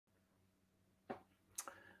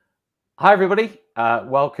Hi, everybody.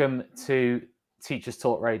 Welcome to Teachers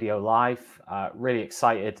Talk Radio Live. Really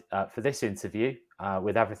excited for this interview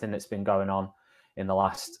with everything that's been going on in the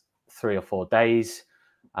last 3 or 4 days.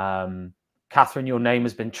 Katharine, your name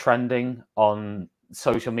has been trending on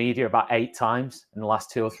social media about 8 times in the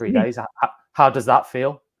last 2 or 3 days. How does that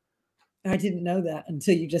feel? I didn't know that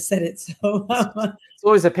until you just said it. So it's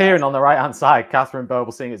always appearing on the right-hand side. Katharine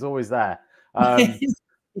Birbalsingh is always there.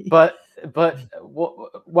 But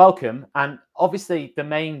welcome. And obviously the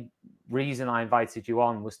main reason I invited you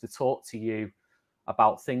on was to talk to you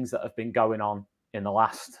about things that have been going on in the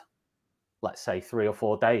last, let's say, 3 or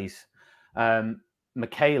 4 days.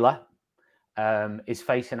 Michaela is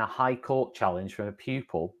facing a high court challenge from a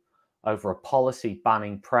pupil over a policy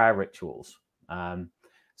banning prayer rituals.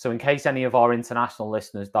 So in case any of our international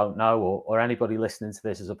listeners don't know, or anybody listening to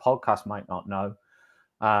this as a podcast might not know,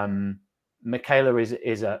 Michaela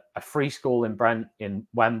is a free school in Brent in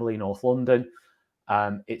Wembley, North London.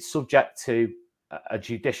 It's subject to a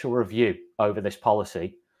judicial review over this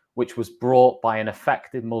policy, which was brought by an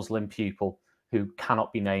affected Muslim pupil who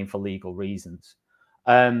cannot be named for legal reasons.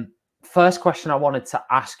 First question I wanted to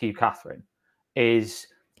ask you, Katharine, is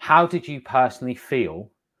how did you personally feel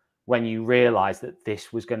when you realized that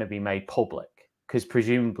this was going to be made public? Because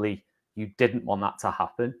presumably you didn't want that to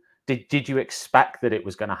happen. Did you expect that it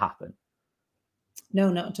was going to happen? No,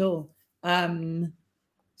 not at all.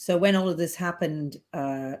 So when all of this happened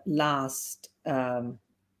last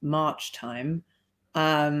March time,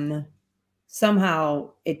 somehow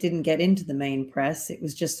it didn't get into the main press. It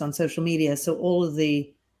was just on social media. So all of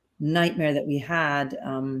the nightmare that we had,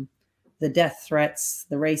 the death threats,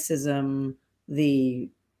 the racism, the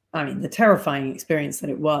terrifying experience that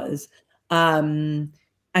it was. And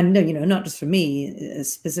no, not just for me,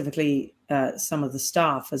 specifically some of the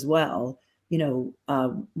staff as well.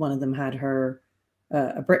 One of them had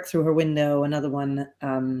a brick through her window. Another one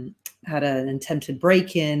had an attempted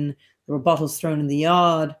break-in. There were bottles thrown in the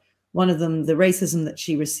yard. One of them, the racism that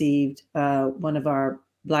she received, one of our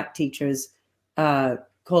Black teachers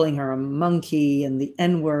calling her a monkey and the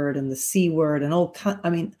N-word and the C-word and all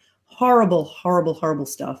horrible, horrible, horrible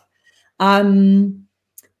stuff.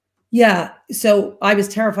 Yeah, so I was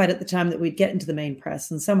terrified at the time that we'd get into the main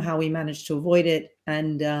press, and somehow we managed to avoid it.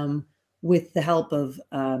 And with the help of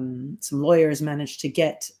some lawyers, managed to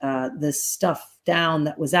get this stuff down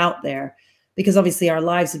that was out there, because obviously our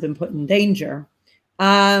lives have been put in danger.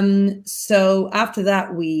 So after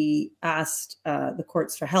that, we asked the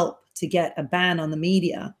courts for help to get a ban on the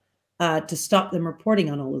media to stop them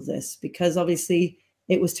reporting on all of this, because obviously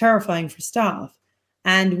it was terrifying for staff.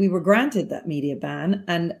 And we were granted that media ban.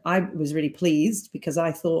 And I was really pleased, because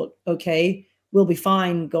I thought, okay, we'll be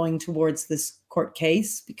fine going towards this court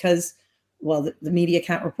case because, well, the media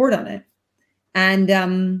can't report on it.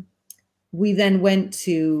 And we then went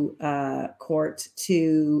to court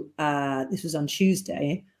to, this was on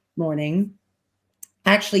Tuesday morning,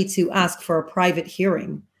 actually to ask for a private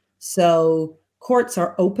hearing. So courts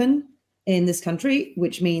are open in this country,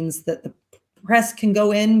 which means that the press can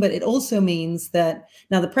go in, but it also means that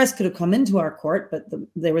now the press could have come into our court, but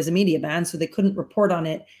there was a media ban, so they couldn't report on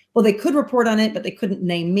it. Well, they could report on it, but they couldn't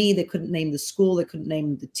name me. They couldn't name the school. They couldn't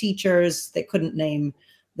name the teachers. They couldn't name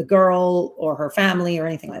the girl or her family or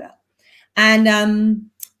anything like that.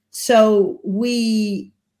 And so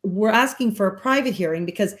we were asking for a private hearing,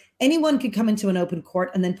 because anyone could come into an open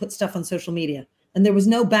court and then put stuff on social media. And there was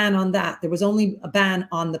no ban on that. There was only a ban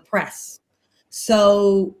on the press.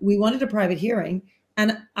 So we wanted a private hearing,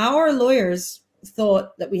 and our lawyers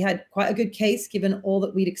thought that we had quite a good case given all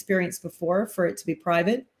that we'd experienced before for it to be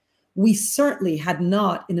private. We certainly had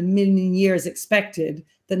not in a million years expected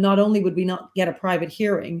that not only would we not get a private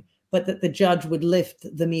hearing, but that the judge would lift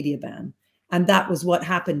the media ban. And that was what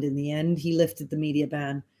happened in the end. He lifted the media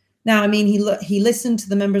ban. Now, I mean, he listened to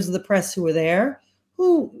the members of the press who were there,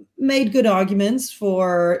 who made good arguments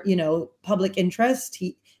for, public interest.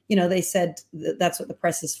 They said that that's what the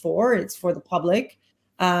press is for. It's for the public,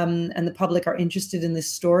 and the public are interested in this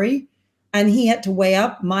story. And he had to weigh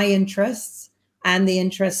up my interests and the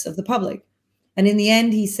interests of the public. And in the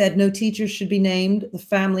end, he said no teachers should be named, the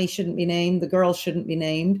family shouldn't be named, the girl shouldn't be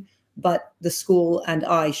named, but the school and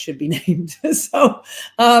I should be named. So,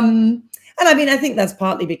 and I mean, I think that's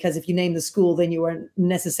partly because if you name the school, then you aren't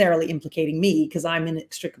necessarily implicating me, because I'm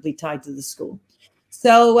inextricably tied to the school.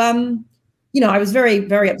 So, I was very,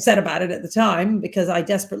 very upset about it at the time, because I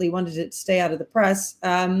desperately wanted it to stay out of the press.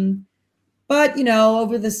 But,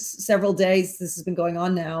 over the several days this has been going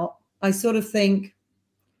on now, I sort of think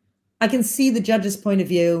I can see the judge's point of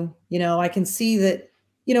view. I can see that,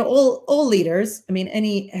 you know, all leaders, I mean,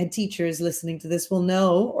 any head teachers listening to this will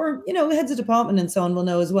know, or, you know, heads of department and so on will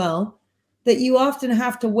know as well, that you often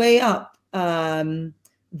have to weigh up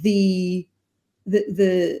the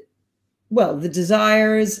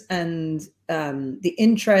desires and the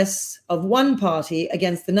interests of one party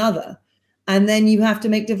against another. And then you have to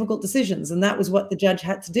make difficult decisions. And that was what the judge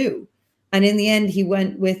had to do. And in the end, he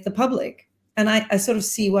went with the public. And I sort of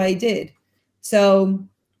see why he did. So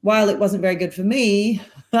while it wasn't very good for me,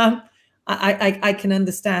 I can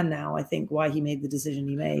understand now, I think, why he made the decision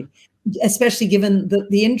he made, especially given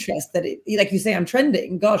the interest that, like you say, I'm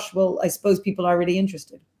trending. Gosh, well, I suppose people are really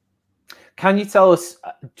interested. Can you tell us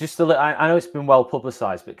just a little, I know it's been well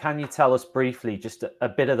publicized, but can you tell us briefly just a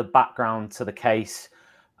bit of the background to the case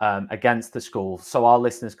against the school, so our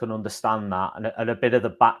listeners can understand that, and a bit of the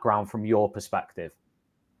background from your perspective?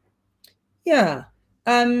 Yeah.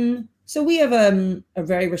 So we have a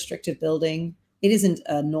very restrictive building. It isn't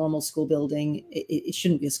a normal school building. It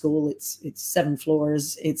shouldn't be a school. It's 7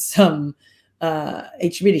 floors. It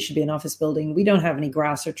really should be an office building. We don't have any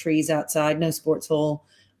grass or trees outside, no sports hall.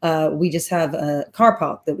 We just have a car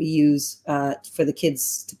park that we use for the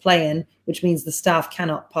kids to play in, which means the staff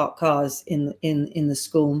cannot park cars in the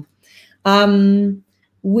school.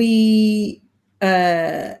 We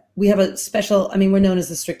have a special, I mean, we're known as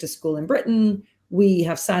the strictest school in Britain. We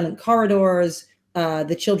have silent corridors.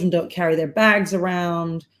 The children don't carry their bags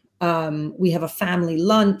around. We have a family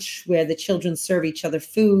lunch where the children serve each other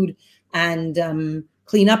food and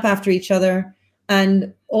clean up after each other.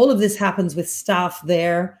 And all of this happens with staff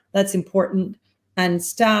there. That's important. And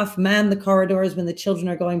staff man the corridors when the children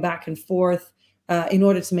are going back and forth in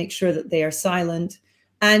order to make sure that they are silent.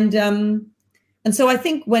 And so I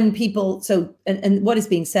think when people, and what is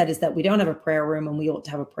being said is that we don't have a prayer room and we ought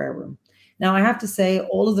to have a prayer room. Now, I have to say,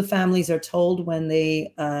 all of the families are told when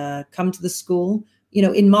they come to the school, you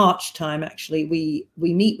know, in March time, actually, we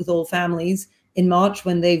meet with all families in March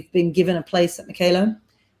when they've been given a place at Michaela,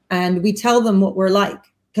 and we tell them what we're like,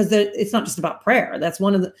 because it's not just about prayer. That's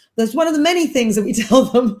one of the many things that we tell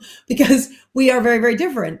them, because we are very, very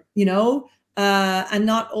different, you know, and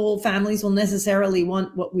not all families will necessarily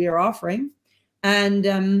want what we are offering.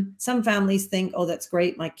 And some families think, oh, that's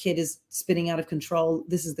great, my kid is spinning out of control,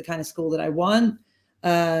 this is the kind of school that I want.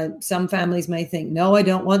 Some families may think, no, I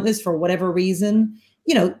don't want this for whatever reason.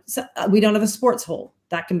 You know, we don't have a sports hall.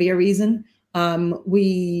 That can be a reason.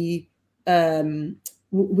 We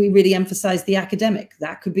really emphasize the academic.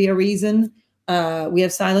 That could be a reason. We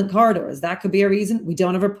have silent corridors. That could be a reason. We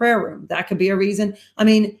don't have a prayer room. That could be a reason. I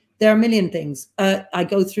mean, there are a million things. I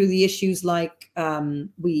go through the issues like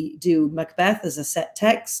we do Macbeth as a set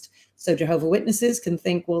text. So Jehovah's Witnesses can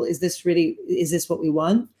think, well, is this what we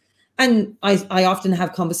want? And I often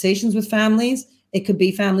have conversations with families. It could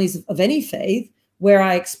be families of any faith where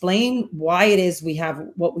I explain why it is we have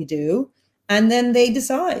what we do, and then they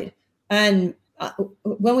decide. And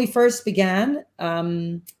when we first began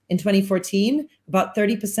in 2014, about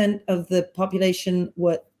 30% of the population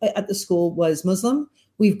at the school was Muslim.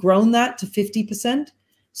 We've grown that to 50%.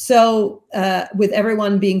 So with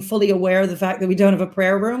everyone being fully aware of the fact that we don't have a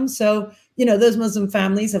prayer room. So, you know, those Muslim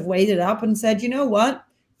families have weighed it up and said, you know what?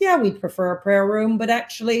 Yeah, we prefer a prayer room, but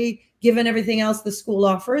actually, given everything else the school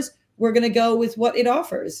offers, we're going to go with what it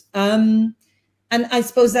offers. And I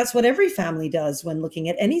suppose that's what every family does when looking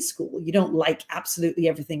at any school. You don't like absolutely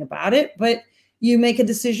everything about it, but you make a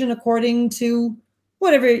decision according to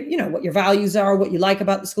whatever, you know, what your values are, what you like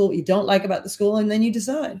about the school, what you don't like about the school, and then you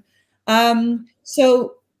decide.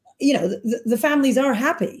 So, you know, the families are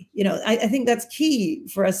happy. You know, I think that's key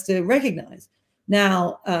for us to recognize.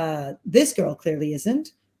 Now, this girl clearly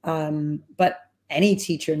isn't, but any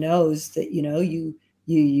teacher knows that, you know,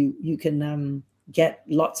 you can get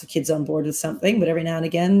lots of kids on board with something, but every now and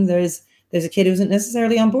again there's a kid who isn't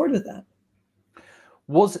necessarily on board with that.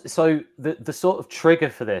 So the sort of trigger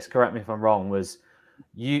for this, correct me if I'm wrong, was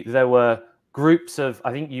there were groups of,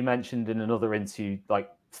 I think you mentioned in another interview, like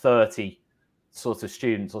 30 sort of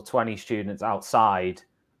students or 20 students outside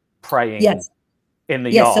praying in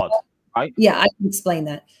the yard, right? Yeah, I can explain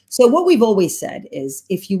that. So what we've always said is,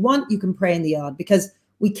 if you want, you can pray in the yard, because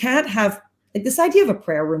we can't have, like, this idea of a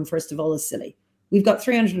prayer room, first of all, is silly. We've got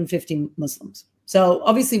 350 Muslims. So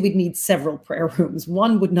obviously we'd need several prayer rooms.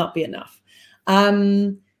 One would not be enough.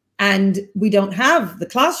 And we don't have the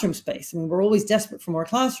classroom space. I mean, we're always desperate for more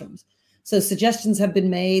classrooms. So suggestions have been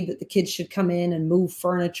made that the kids should come in and move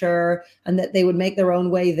furniture and that they would make their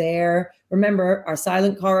own way there. Remember, our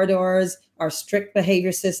silent corridors, our strict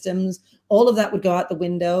behavior systems, All of that would go out the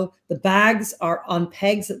window. The bags are on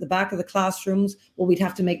pegs at the back of the classrooms. Well, we'd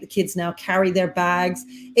have to make the kids now carry their bags.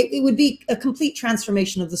 It would be a complete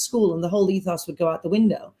transformation of the school, and the whole ethos would go out the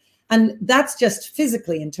window. And that's just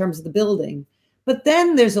physically in terms of the building. But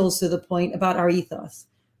then there's also the point about our ethos.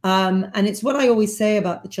 And it's what I always say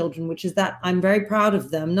about the children, which is that I'm very proud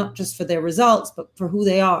of them, not just for their results, but for who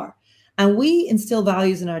they are. And we instill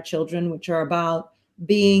values in our children, which are about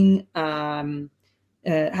being,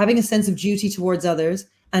 having a sense of duty towards others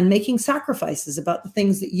and making sacrifices about the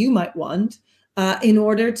things that you might want in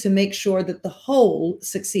order to make sure that the whole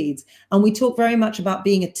succeeds. And we talk very much about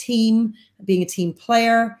being a team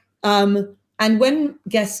player. And when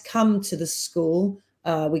guests come to the school,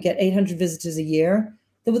 we get 800 visitors a year.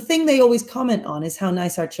 The thing they always comment on is how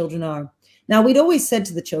nice our children are. Now, we'd always said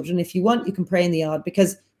to the children, if you want, you can pray in the yard,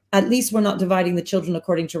 because at least we're not dividing the children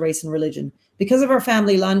according to race and religion. Because of our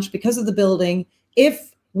family lunch, because of the building,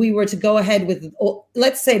 if we were to go ahead with,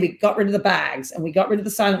 let's say we got rid of the bags and we got rid of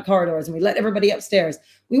the silent corridors and we let everybody upstairs,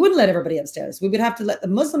 we wouldn't let everybody upstairs. We would have to let the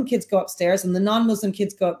Muslim kids go upstairs and the non-Muslim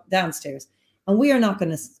kids go downstairs. And we are not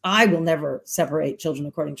going to, I will never separate children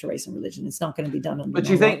according to race and religion. It's not going to be done. But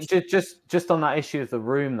do you think, just on that issue of the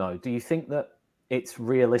room though, do you think that it's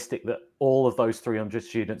realistic that all of those 300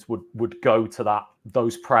 students would go to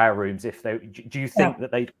those prayer rooms if they, do you think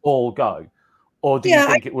that they'd all go? Or do you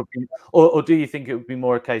think it would be, or do you think it would be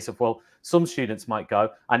more a case of, well, some students might go,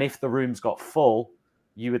 and if the rooms got full,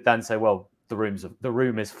 you would then say, well, the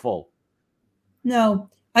room is full? No,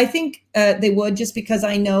 I think they would, just because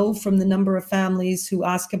I know from the number of families who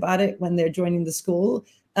ask about it when they're joining the school,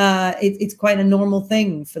 it's quite a normal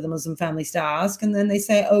thing for the Muslim families to ask, and then they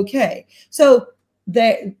say, okay. So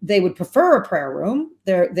they would prefer a prayer room.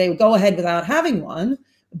 They would go ahead without having one.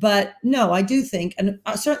 But no, I do think, and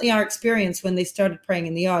certainly our experience when they started praying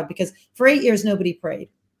in the yard, because for 8 years, nobody prayed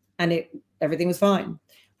and everything was fine.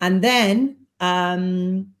 And then I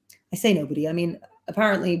say nobody, I mean,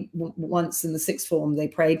 apparently once in the sixth form they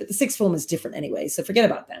prayed, but the sixth form is different anyway. So forget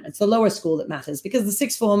about them. It's the lower school that matters, because the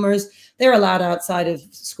sixth formers, they're allowed outside of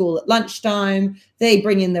school at lunchtime. They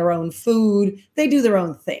bring in their own food. They do their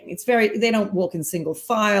own thing. They don't walk in single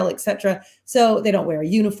file, etc. So they don't wear a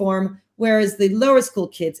uniform. Whereas the lower school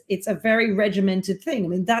kids, it's a very regimented thing. I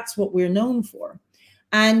mean, that's what we're known for.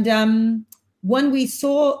 And when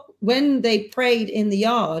they prayed in the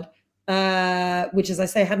yard, which, as I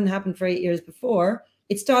say, hadn't happened for 8 years before,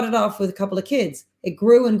 it started off with a couple of kids. It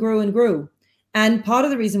grew and grew and grew. And part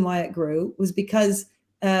of the reason why it grew was because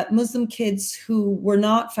Muslim kids who were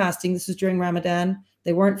not fasting, this was during Ramadan,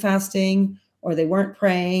 they weren't fasting, or they weren't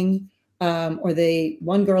praying, or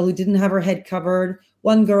one girl who didn't have her head covered,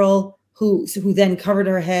 one girl who then covered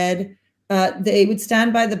her head, they would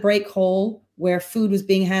stand by the break hole where food was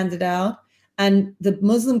being handed out. And the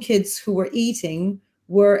Muslim kids who were eating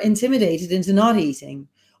were intimidated into not eating,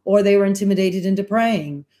 or they were intimidated into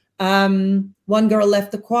praying. One girl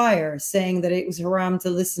left the choir saying that it was haram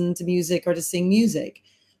to listen to music or to sing music.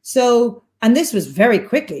 So, and this was very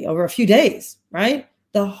quickly, over a few days, right?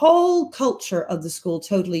 The whole culture of the school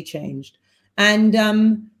totally changed.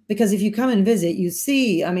 And because if you come and visit, you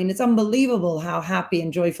see, I mean, it's unbelievable how happy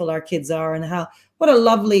and joyful our kids are, and what a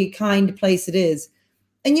lovely, kind place it is.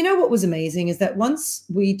 And you know what was amazing is that once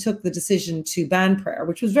we took the decision to ban prayer,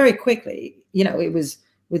 which was very quickly, it was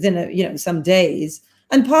within some days.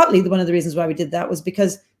 And partly one of the reasons why we did that was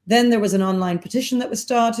because then there was an online petition that was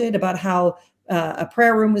started about how a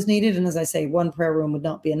prayer room was needed. And as I say, one prayer room would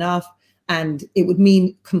not be enough. And it would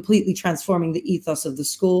mean completely transforming the ethos of the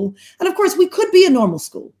school. And of course, we could be a normal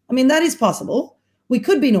school. I mean, that is possible. We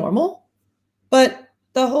could be normal. But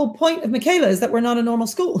the whole point of Michaela is that we're not a normal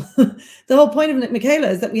school. The whole point of Michaela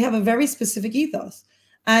is that we have a very specific ethos.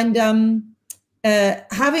 And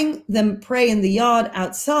having them pray in the yard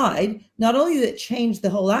outside, not only did it change the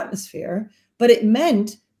whole atmosphere, but it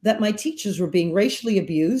meant that my teachers were being racially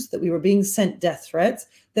abused, that we were being sent death threats,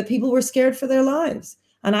 that people were scared for their lives.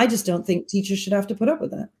 And I just don't think teachers should have to put up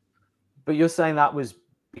with that. But you're saying that was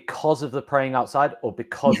because of the praying outside, or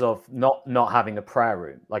because of not having a prayer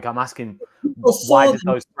room? Like, I'm asking, why did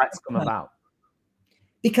those threats come about?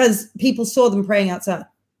 Because people saw them praying outside.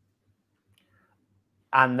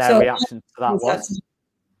 And their reaction to that was?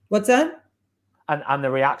 What's that? And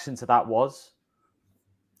the reaction to that was?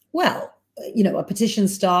 Well, a petition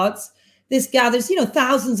starts. This gathers,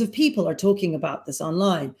 thousands of people are talking about this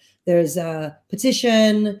online. There's a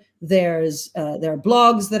petition. There are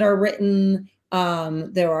blogs that are written.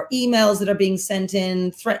 There are emails that are being sent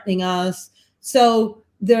in threatening us. So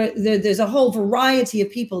there's a whole variety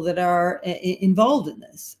of people that are involved in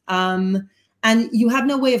this. And you have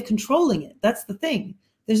no way of controlling it. That's the thing.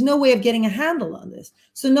 There's no way of getting a handle on this.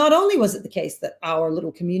 So not only was it the case that our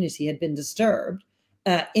little community had been disturbed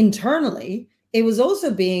internally, it was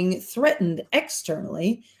also being threatened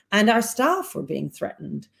externally, and our staff were being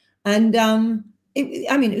threatened. And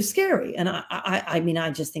it was scary. And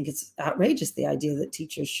I just think it's outrageous, the idea that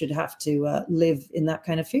teachers should have to live in that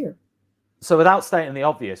kind of fear. So without stating the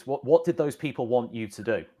obvious, what did those people want you to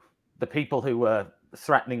do? The people who were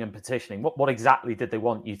threatening and petitioning, what exactly did they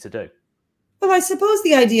want you to do? Well, I suppose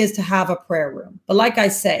the idea is to have a prayer room. But like I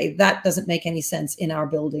say, that doesn't make any sense in our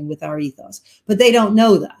building with our ethos. But they don't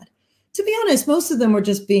know that. To be honest, most of them were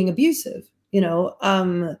just being abusive.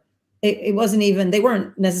 It wasn't even, they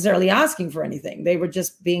weren't necessarily asking for anything. They were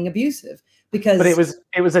just being abusive because. But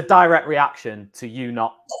it was a direct reaction to you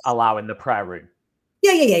not allowing the prayer room.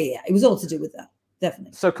 Yeah. It was all to do with that,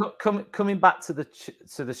 definitely. So coming back to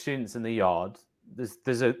the students in the yard,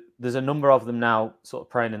 there's a number of them now sort of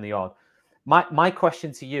praying in the yard. My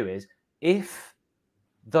question to you is, if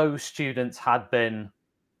those students had been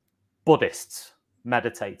Buddhists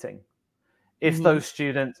meditating, if those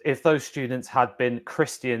students had been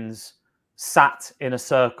Christians sat in a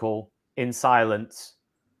circle in silence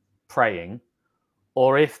praying,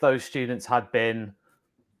 or if those students had been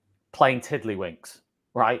playing tiddlywinks,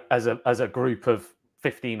 right, as a group of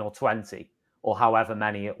 15 or 20 or however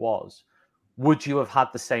many it was, would you have had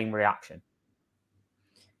the same reaction?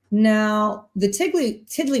 Now, the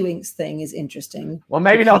tiddlywinks thing is interesting. Well,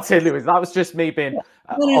 maybe not tiddlywinks. That was just me being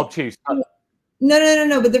obtuse.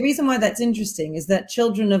 No. But the reason why that's interesting is that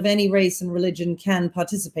children of any race and religion can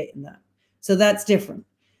participate in that. So that's different.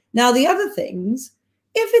 Now, the other things,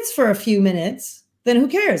 if it's for a few minutes, then who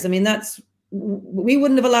cares? I mean, we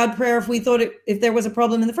wouldn't have allowed prayer if we thought if there was a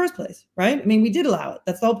problem in the first place, right? I mean, we did allow it.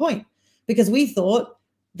 That's the whole point. Because we thought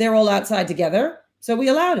they're all outside together, so we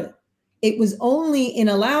allowed it. It was only in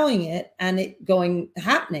allowing it and it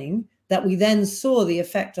happening that we then saw the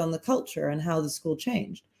effect on the culture and how the school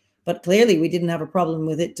changed. But clearly we didn't have a problem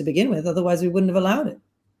with it to begin with. Otherwise we wouldn't have allowed it.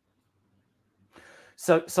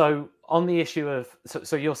 So on the issue of,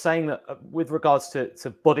 so you're saying that with regards to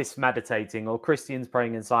Buddhists meditating or Christians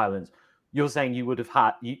praying in silence, you're saying you would have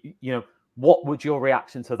had, what would your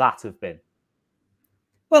reaction to that have been?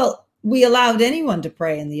 Well, we allowed anyone to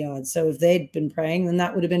pray in the yard. So if they'd been praying, then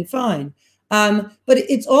that would have been fine. But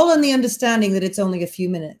it's all in the understanding that it's only a few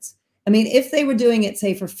minutes. I mean, if they were doing it,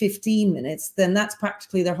 say, for 15 minutes, then that's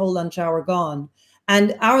practically their whole lunch hour gone.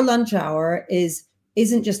 And our lunch hour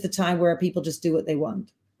isn't just the time where people just do what they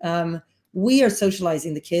want. We are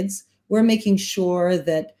socializing the kids. We're making sure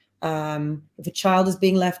that if a child is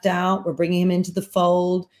being left out, we're bringing him into the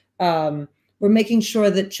fold. We're making sure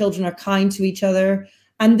that children are kind to each other.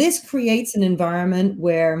 And this creates an environment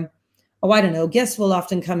where, I don't know, guests will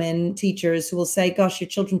often come in, teachers who will say, gosh, your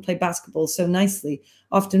children play basketball so nicely.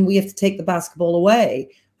 Often we have to take the basketball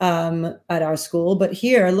away at our school. But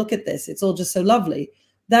here, look at this. It's all just so lovely.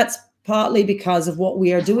 That's partly because of what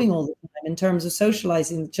we are doing all the time in terms of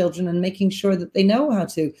socializing the children and making sure that they know how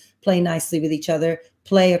to play nicely with each other,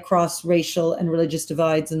 play across racial and religious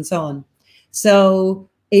divides and so on. So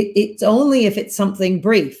it's only if it's something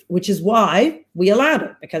brief, which is why we allowed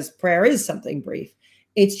it, because prayer is something brief.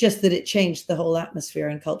 It's just that it changed the whole atmosphere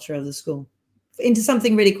and culture of the school into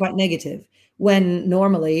something really quite negative when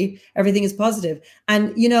normally everything is positive.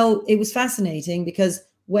 And, it was fascinating because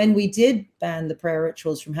when we did ban the prayer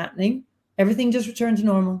rituals from happening, everything just returned to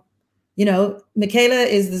normal. Michaela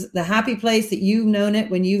is the happy place that you've known it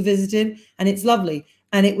when you visited, and it's lovely.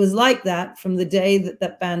 And it was like that from the day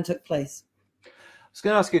that ban took place. I was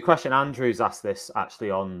going to ask you a question. Andrew's asked this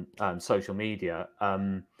actually on social media.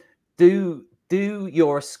 Do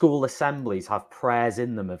your school assemblies have prayers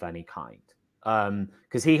in them of any kind?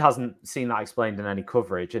 Because he hasn't seen that explained in any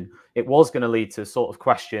coverage. And it was going to lead to a sort of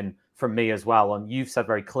question from me as well. And you've said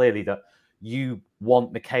very clearly that you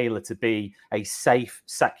want Michaela to be a safe,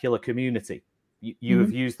 secular community. You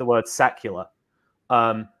have used the word secular.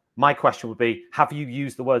 My question would be, have you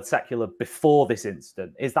used the word secular before this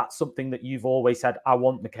incident? Is that something that you've always said, I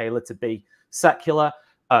want Michaela to be secular?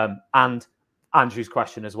 And Andrew's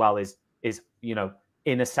question as well is,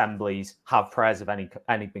 in assemblies, have prayers of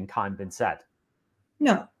anything kind been said?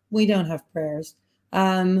 No, we don't have prayers.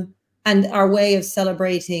 And our way of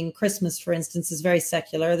celebrating Christmas, for instance, is very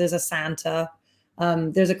secular. There's a Santa,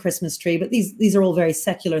 there's a Christmas tree, but these are all very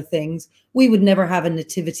secular things. We would never have a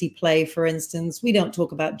nativity play, for instance. We don't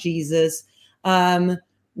talk about Jesus.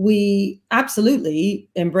 We absolutely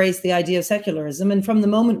embrace the idea of secularism. And from the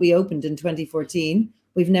moment we opened in 2014,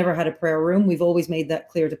 we've never had a prayer room. We've always made that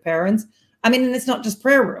clear to parents. I mean, and it's not just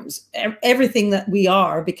prayer rooms. Everything that we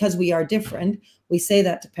are, because we are different, we say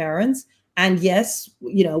that to parents. And yes,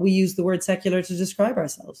 you know, we use the word secular to describe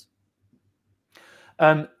ourselves.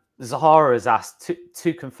 Zahara has asked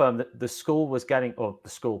to confirm that the school was getting, or the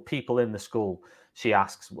school, people in the school, she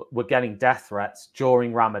asks, were getting death threats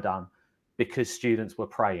during Ramadan because students were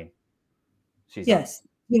praying. Yes,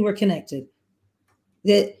 we were connected.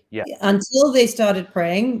 Yeah. Until they started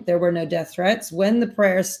praying, there were no death threats. When the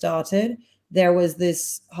prayer started, there was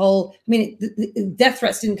this whole, I mean, the death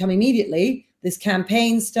threats didn't come immediately. This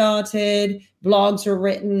campaign started, blogs were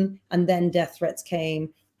written, and then death threats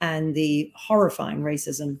came, and the horrifying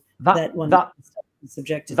racism that one was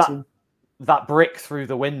subjected to. That brick through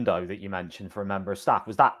the window that you mentioned for a member of staff,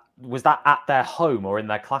 was that at their home or in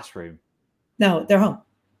their classroom? No, their home.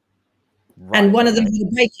 Right, and one of them did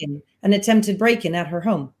a break-in, an attempted break-in at her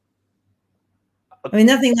home. I mean,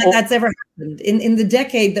 nothing like that's ever happened. In the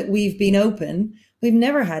decade that we've been open, we've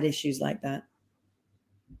never had issues like that.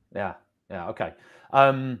 Yeah, yeah, okay.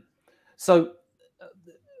 So,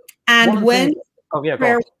 and when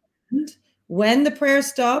when the prayer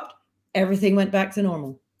stopped, everything went back to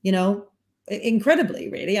normal. You know, incredibly,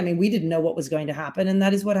 really. I mean, we didn't know what was going to happen, and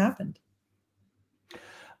that is what happened.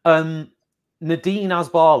 Nadine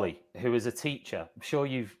Asbali, who is a teacher, I'm sure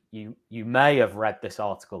you may have read this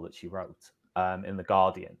article that she wrote in The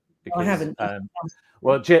Guardian. Because, I haven't.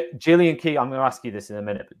 Well, Gillian Keegan, I'm going to ask you this in a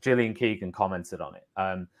minute, but Gillian Keegan commented on it.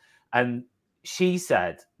 And she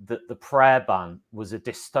said that the prayer ban was a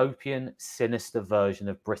dystopian, sinister version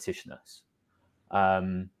of Britishness.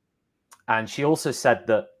 And she also said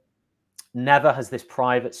that never has this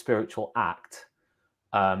private spiritual act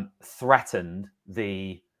threatened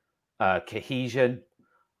the cohesion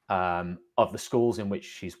of the schools in which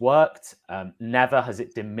she's worked. Never has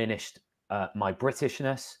it diminished my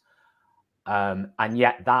Britishness. And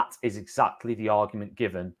yet that is exactly the argument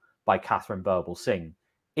given by Katharine Birbalsingh.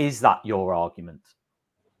 Is that your argument?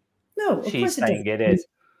 No, of She's course saying it is.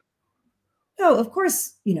 No, of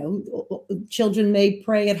course, you know, children may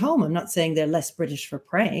pray at home. I'm not saying they're less British for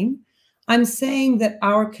praying. I'm saying that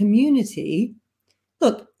our community,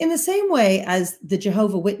 look, in the same way as the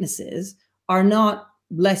Jehovah Witnesses are not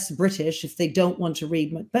less British if they don't want to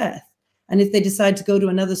read Macbeth. And if they decide to go to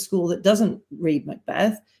another school that doesn't read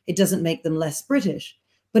Macbeth, it doesn't make them less British.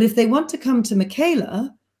 But if they want to come to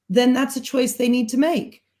Michaela, then that's a choice they need to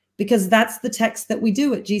make, because that's the text that we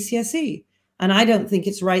do at GCSE. And I don't think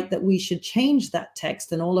it's right that we should change that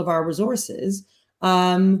text and all of our resources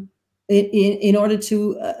in order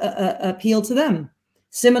to appeal to them.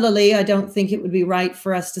 Similarly, I don't think it would be right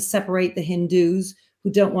for us to separate the Hindus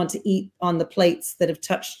who don't want to eat on the plates that have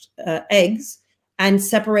touched eggs and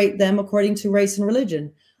separate them according to race and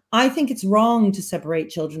religion. I think it's wrong to separate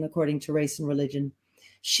children according to race and religion.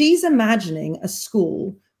 She's imagining a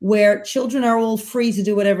school where children are all free to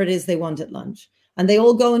do whatever it is they want at lunch. And they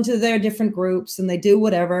all go into their different groups and they do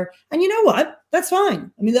whatever. And you know what? That's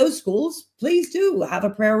fine. I mean, those schools, please do have a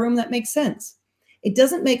prayer room that makes sense. It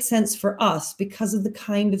doesn't make sense for us because of the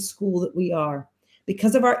kind of school that we are,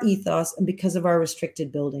 because of our ethos and because of our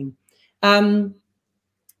restricted building. And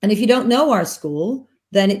if you don't know our school,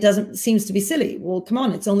 then it seems to be silly. Well, come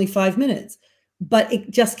on, it's only 5 minutes. But it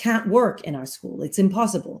just can't work in our school. It's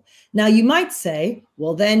impossible. Now, you might say,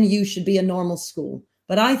 well, then you should be a normal school.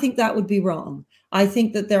 But I think that would be wrong. I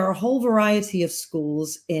think that there are a whole variety of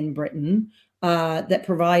schools in Britain that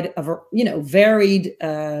provide a varied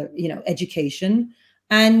education.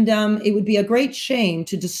 And it would be a great shame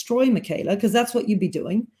to destroy Michaela, because that's what you'd be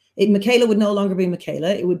doing. Michaela would no longer be Michaela.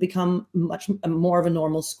 It would become much more of a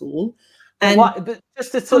normal school. And but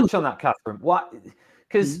just to touch on that, Katharine,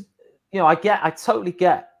 because I totally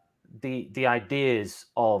get the ideas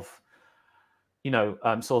of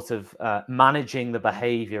managing the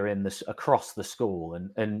behavior across the school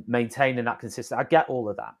and maintaining that consistency. I get all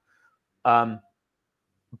of that,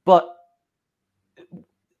 but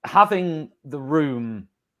having the room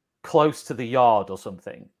close to the yard or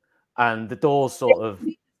something, and the doors sort of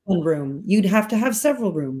one room, you'd have to have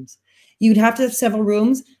several rooms. You'd have to have several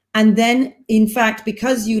rooms. And then, in fact,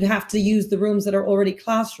 because you'd have to use the rooms that are already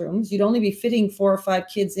classrooms, you'd only be fitting 4 or 5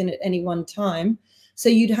 kids in at any one time. So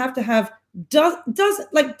you'd have to have 10,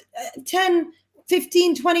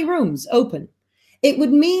 15, 20 rooms open. It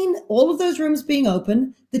would mean all of those rooms being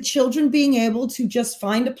open, the children being able to just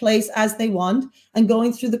find a place as they want and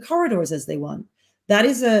going through the corridors as they want. That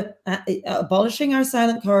is abolishing our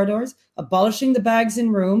silent corridors, abolishing the bags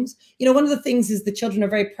in rooms. You know, one of the things is the children are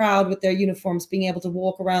very proud with their uniforms, being able to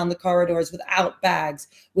walk around the corridors without bags,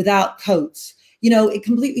 without coats. You know, it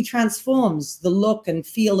completely transforms the look and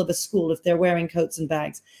feel of a school if they're wearing coats and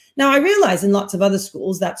bags. Now, I realize in lots of other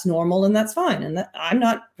schools that's normal and that's fine. And I'm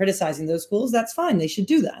not criticizing those schools. That's fine. They should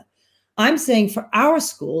do that. I'm saying for our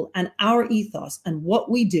school and our ethos and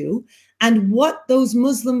what we do and what those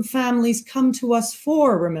Muslim families come to us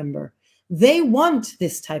for, remember, they want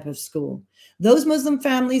this type of school. Those Muslim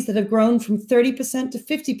families that have grown from 30% to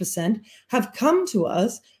 50% have come to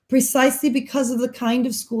us precisely because of the kind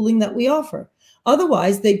of schooling that we offer.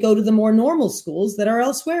 Otherwise, they'd go to the more normal schools that are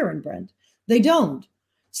elsewhere in Brent. They don't.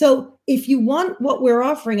 So if you want what we're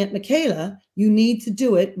offering at Michaela, you need to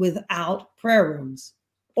do it without prayer rooms.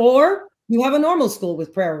 Or you have a normal school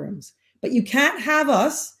with prayer rooms. But you can't have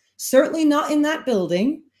us, certainly not in that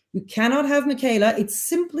building. You cannot have Michaela. It's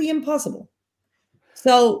simply impossible.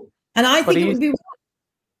 So, and I think it would be wrong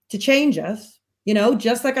to change us, you know,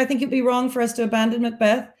 just like I think it'd be wrong for us to abandon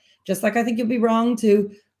Macbeth, just like I think it'd be wrong to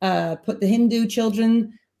put the Hindu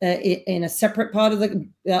children in a separate part of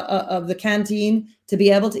the canteen to be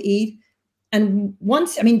able to eat. And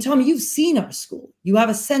once, I mean, Tom, you've seen our school. You have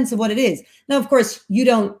a sense of what it is. Now, of course, you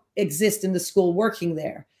don't exist in the school working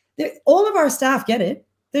there. All of our staff get it.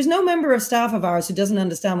 There's no member of staff of ours who doesn't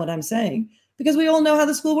understand what I'm saying, because we all know how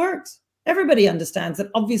the school works. Everybody understands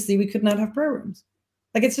that obviously we could not have prayer rooms.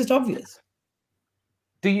 Like, it's just obvious.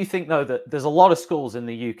 Do you think, though, that there's a lot of schools in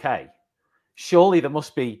the UK? Surely there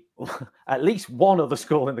must be at least one other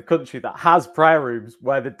school in the country that has prayer rooms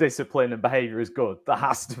where the discipline and behavior is good. There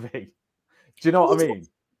has to be. Do you know what I mean?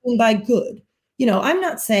 By good, you know, I'm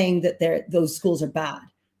not saying that those schools are bad.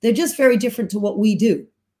 They're just very different to what we do,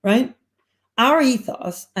 right? Our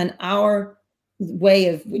ethos and our way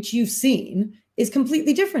of which you've seen is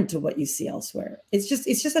completely different to what you see elsewhere. It's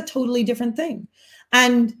just a totally different thing.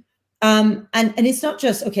 And it's not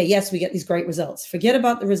just, okay, yes, we get these great results. Forget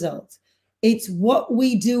about the results. It's what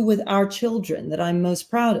we do with our children that I'm most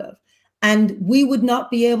proud of. And we would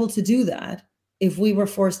not be able to do that if we were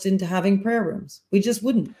forced into having prayer rooms. We just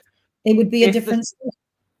wouldn't. It would be a different thing.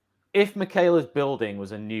 If Michaela's building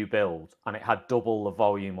was a new build and it had double the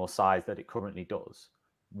volume or size that it currently does,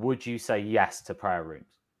 would you say yes to prayer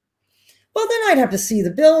rooms? Well, then I'd have to see the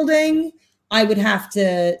building. I would have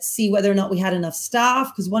to see whether or not we had enough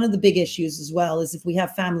staff, because one of the big issues as well is if we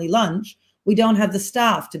have family lunch, we don't have the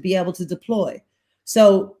staff to be able to deploy.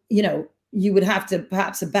 So, you know, you would have to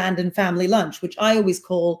perhaps abandon family lunch, which I always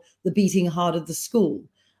call the beating heart of the school.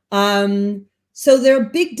 So there are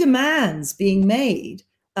big demands being made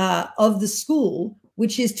of the school,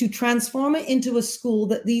 which is to transform it into a school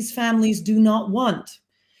that these families do not want.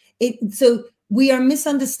 So we are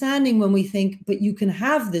misunderstanding when we think, but you can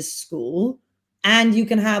have this school and you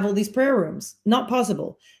can have all these prayer rooms. Not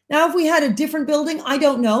possible. Now, if we had a different building, I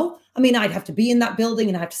don't know. I mean, I'd have to be in that building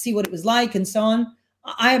and I have to see what it was like and so on.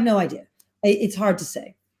 I have no idea. It's hard to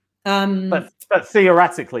say. But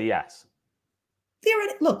theoretically, yes.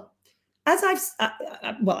 Theoretically, look, as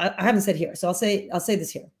I haven't said here, so I'll say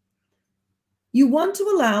this here. You want to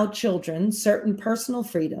allow children certain personal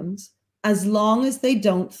freedoms as long as they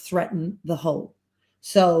don't threaten the whole.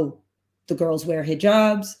 So the girls wear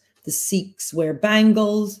hijabs, the Sikhs wear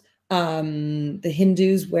bangles, the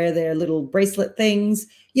Hindus wear their little bracelet things,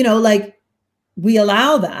 you know, like we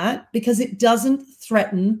allow that because it doesn't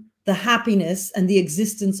threaten the happiness and the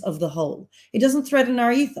existence of the whole. It doesn't threaten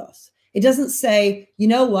our ethos. It doesn't say, you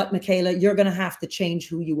know what, Michaela, you're going to have to change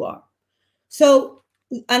who you are. So,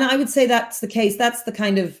 and I would say that's the case. That's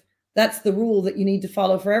the rule that you need to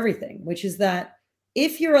follow for everything, which is that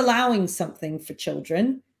if you're allowing something for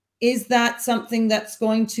children, is that something that's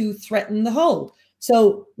going to threaten the whole?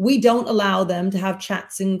 So we don't allow them to have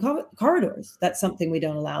chats in corridors. That's something we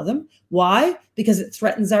don't allow them. Why? Because it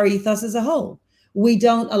threatens our ethos as a whole. We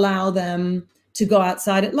don't allow them to go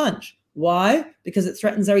outside at lunch. Why? Because it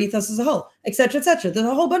threatens our ethos as a whole, et cetera, et cetera. There's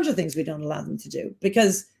a whole bunch of things we don't allow them to do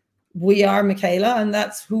because we are Michaela and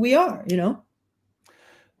that's who we are, you know?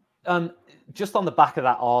 Just on the back of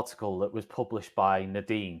that article that was published by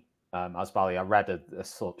Nadine Asbali, I read a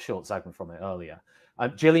short segment from it earlier.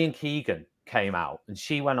 Gillian Keegan came out and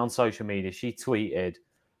she went on social media. She tweeted,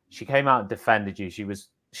 she came out and defended you. She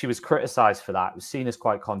was criticized for that. It was seen as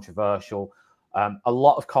quite controversial. A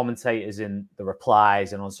lot of commentators in the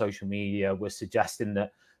replies and on social media were suggesting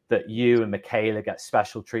that you and Michaela get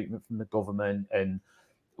special treatment from the government. And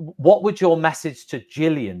what would your message to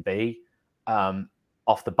Gillian be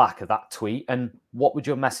off the back of that tweet? And what would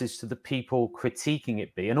your message to the people critiquing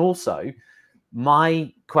it be? And also,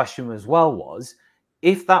 my question as well was,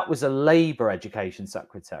 if that was a Labour education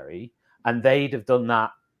secretary and they'd have done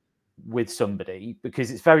that with somebody, because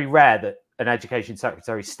it's very rare that an education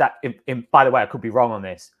secretary by the way, I could be wrong on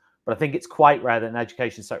this, but I think it's quite rare that an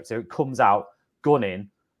education secretary comes out gunning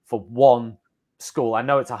for one school. I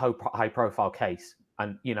know it's a high profile case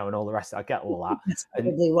and, you know, and all the rest. I get all that. That's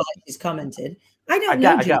probably why she's commented. I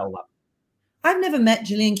get all that. I've never met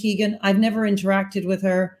Gillian Keegan. I've never interacted with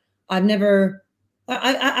her. I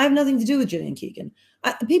have nothing to do with Gillian Keegan.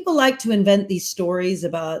 People like to invent these stories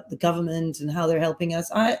about the government and how they're helping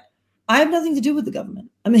us. I have nothing to do with the government.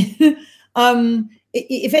 I mean,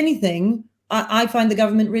 if anything, I find the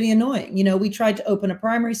government really annoying. You know, we tried to open a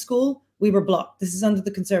primary school. We were blocked. This is under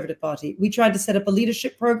the Conservative Party. We tried to set up a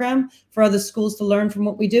leadership program for other schools to learn from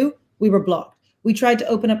what we do. We were blocked. We tried to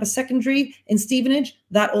open up a secondary in Stevenage.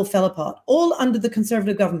 That all fell apart, all under the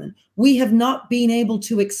Conservative government. We have not been able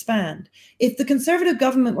to expand. If the Conservative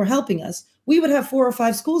government were helping us, we would have 4 or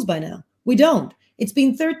 5 schools by now. We don't. It's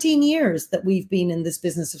been 13 years that we've been in this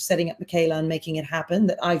business of setting up Michaela and making it happen,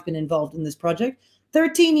 that I've been involved in this project.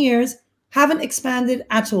 13 years, haven't expanded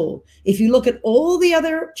at all. If you look at all the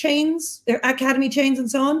other chains, their academy chains and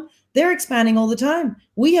so on, they're expanding all the time.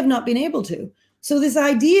 We have not been able to. So this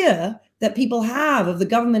idea that people have of the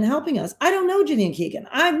government helping us, I don't know Gillian Keegan.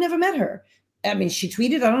 I've never met her. I mean, she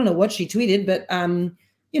tweeted, I don't know what she tweeted, but,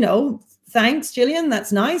 you know, thanks, Gillian.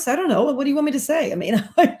 That's nice. I don't know. What do you want me to say? I mean,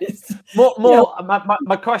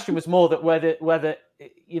 my question was more that whether,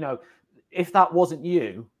 you know, if that wasn't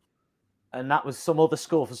you and that was some other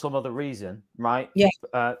school for some other reason, right? Yeah.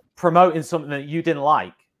 Promoting something that you didn't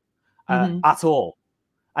like at all.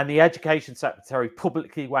 And the education secretary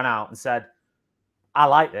publicly went out and said, I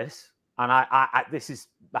like this. And I this is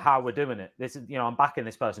how we're doing it. This is, you know, I'm backing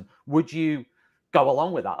this person. Would you go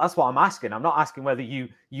along with that? That's what I'm asking. I'm not asking whether you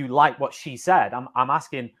like what she said. I'm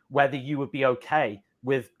asking whether you would be okay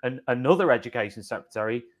with another education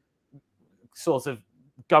secretary sort of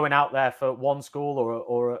going out there for one school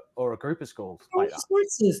or a group of schools like that.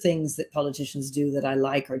 Sorts of things that politicians do that I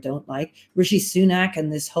like or don't like. Rishi Sunak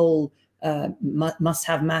and this whole must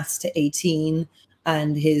have maths to 18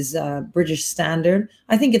 and his British standard.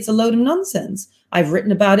 I think it's a load of nonsense. I've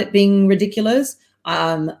written about it being ridiculous.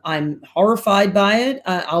 I'm horrified by it.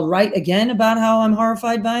 I'll write again about how I'm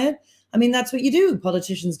horrified by it. I mean, that's what you do.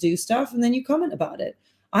 Politicians do stuff and then you comment about it.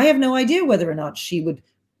 I have no idea whether or not she would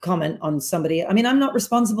comment on somebody. I mean, I'm not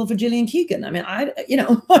responsible for Gillian Keegan. I mean, you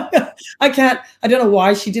know, I don't know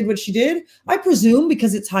why she did what she did. I presume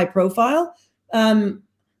because it's high profile.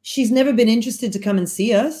 She's never been interested to come and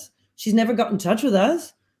see us. She's never got in touch with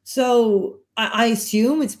us. So I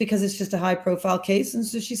assume it's because it's just a high profile case. And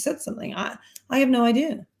so she said something. I have no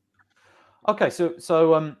idea. Okay.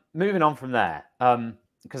 So moving on from there,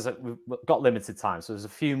 because we've got limited time. So there's a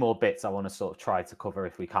few more bits I want to sort of try to cover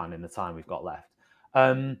if we can in the time we've got left.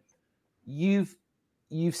 You've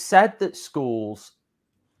said that schools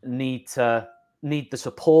need the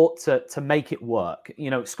support to make it work. You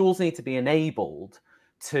know, schools need to be enabled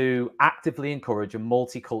to actively encourage a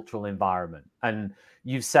multicultural environment. And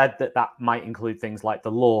you've said that might include things like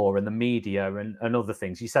the law and the media and other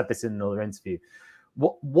things. You said this in another interview.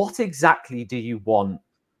 What exactly do you want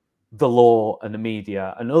the law and the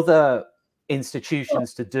media and other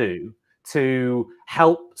institutions to do to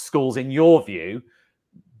help schools, in your view,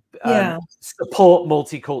 support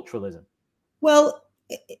multiculturalism? Well,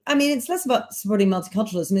 I mean, it's less about supporting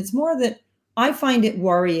multiculturalism. It's more that I find it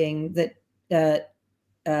worrying that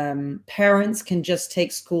parents can just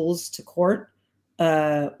take schools to court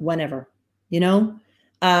whenever, you know,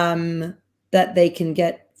 that they can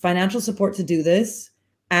get financial support to do this,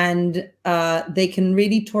 and they can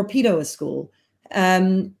really torpedo a school.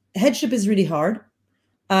 Headship is really hard.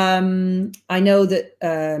 I know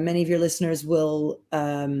that many of your listeners will,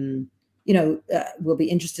 will be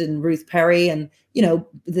interested in Ruth Perry and, you know,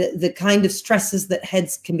 the kind of stresses that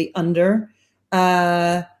heads can be under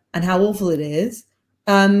and how awful it is.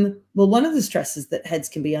 Well, one of the stresses that heads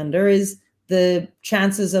can be under is the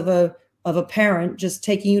chances of a parent just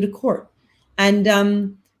taking you to court.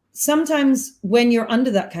 And sometimes when you're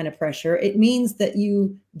under that kind of pressure, it means that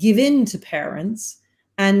you give in to parents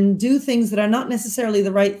and do things that are not necessarily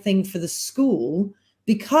the right thing for the school,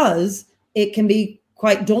 because it can be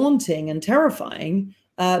quite daunting and terrifying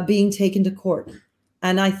being taken to court.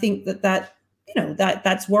 And I think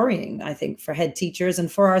that's worrying, I think, for head teachers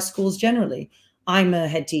and for our schools generally. I'm a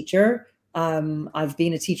head teacher. I've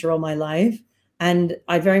been a teacher all my life, and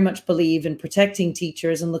I very much believe in protecting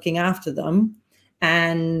teachers and looking after them.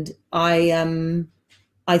 And I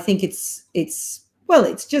think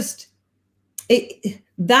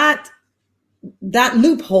that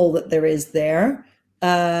loophole that there is there,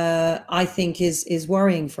 I think is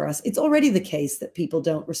worrying for us. It's already the case that people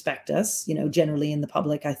don't respect us, you know, generally in the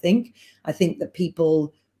public. I think that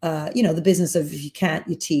people, the business of if you can't,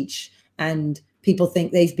 you teach, and people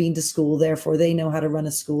think they've been to school, therefore they know how to run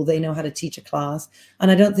a school, they know how to teach a class, and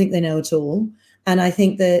I don't think they know at all. And I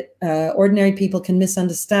think that ordinary people can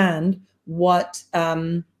misunderstand what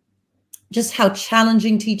just how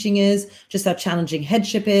challenging teaching is, just how challenging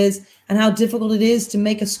headship is, and how difficult it is to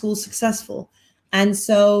make a school successful. And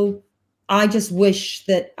so I just wish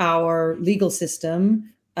that our legal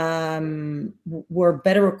system were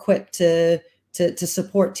better equipped to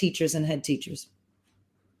support teachers and head teachers.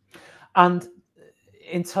 And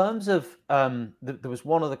in terms of, there was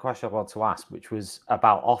one other question I wanted to ask, which was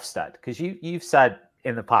about Ofsted, because you've said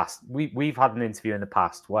in the past, we've had an interview in the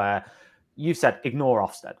past where you said, ignore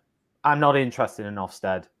Ofsted. I'm not interested in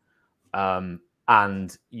Ofsted.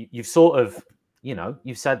 And you've sort of, you know,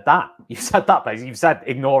 you've said that. You've said that, basically. You've said,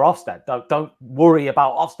 ignore Ofsted. Don't worry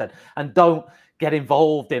about Ofsted. And don't get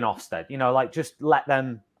involved in Ofsted. You know, like, just let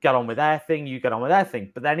them get on with their thing. You get on with their thing.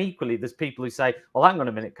 But then equally, there's people who say, well, hang on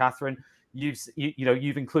a minute, Katharine. You've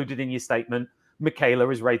included in your statement, Michaela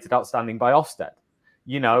is rated outstanding by Ofsted,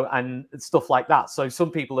 you know, and stuff like that. So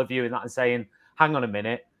some people are viewing that and saying, hang on a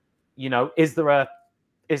minute, you know, is there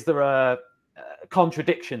a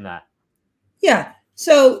contradiction there? Yeah.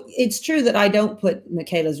 So it's true that I don't put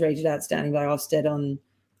Michaela's rated outstanding by Ofsted on,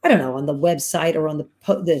 I don't know, on the website or on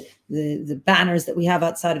the banners that we have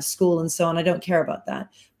outside of school and so on. I don't care about that.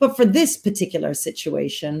 But for this particular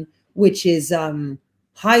situation, which is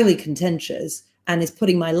highly contentious and is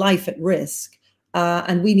putting my life at risk,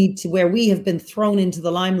 and we need to, where we have been thrown into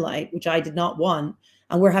the limelight, which I did not want,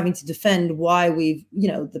 and we're having to defend why we've, you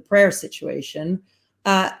know, the prayer situation.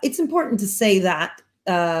 It's important to say that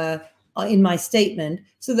in my statement,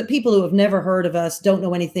 so that people who have never heard of us, don't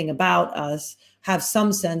know anything about us, have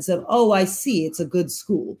some sense of, oh, I see, it's a good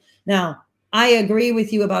school. Now, I agree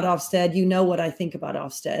with you about Ofsted. You know what I think about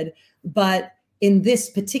Ofsted. But in this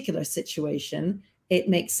particular situation, it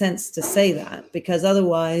makes sense to say that, because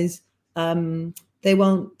otherwise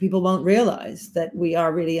people won't realize that we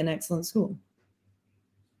are really an excellent school.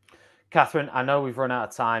 Katharine, I know we've run out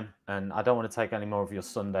of time and I don't want to take any more of your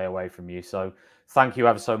Sunday away from you. So thank you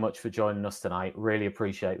ever so much for joining us tonight. Really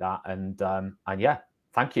appreciate that. And yeah,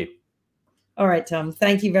 thank you. All right, Tom.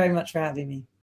 Thank you very much for having me.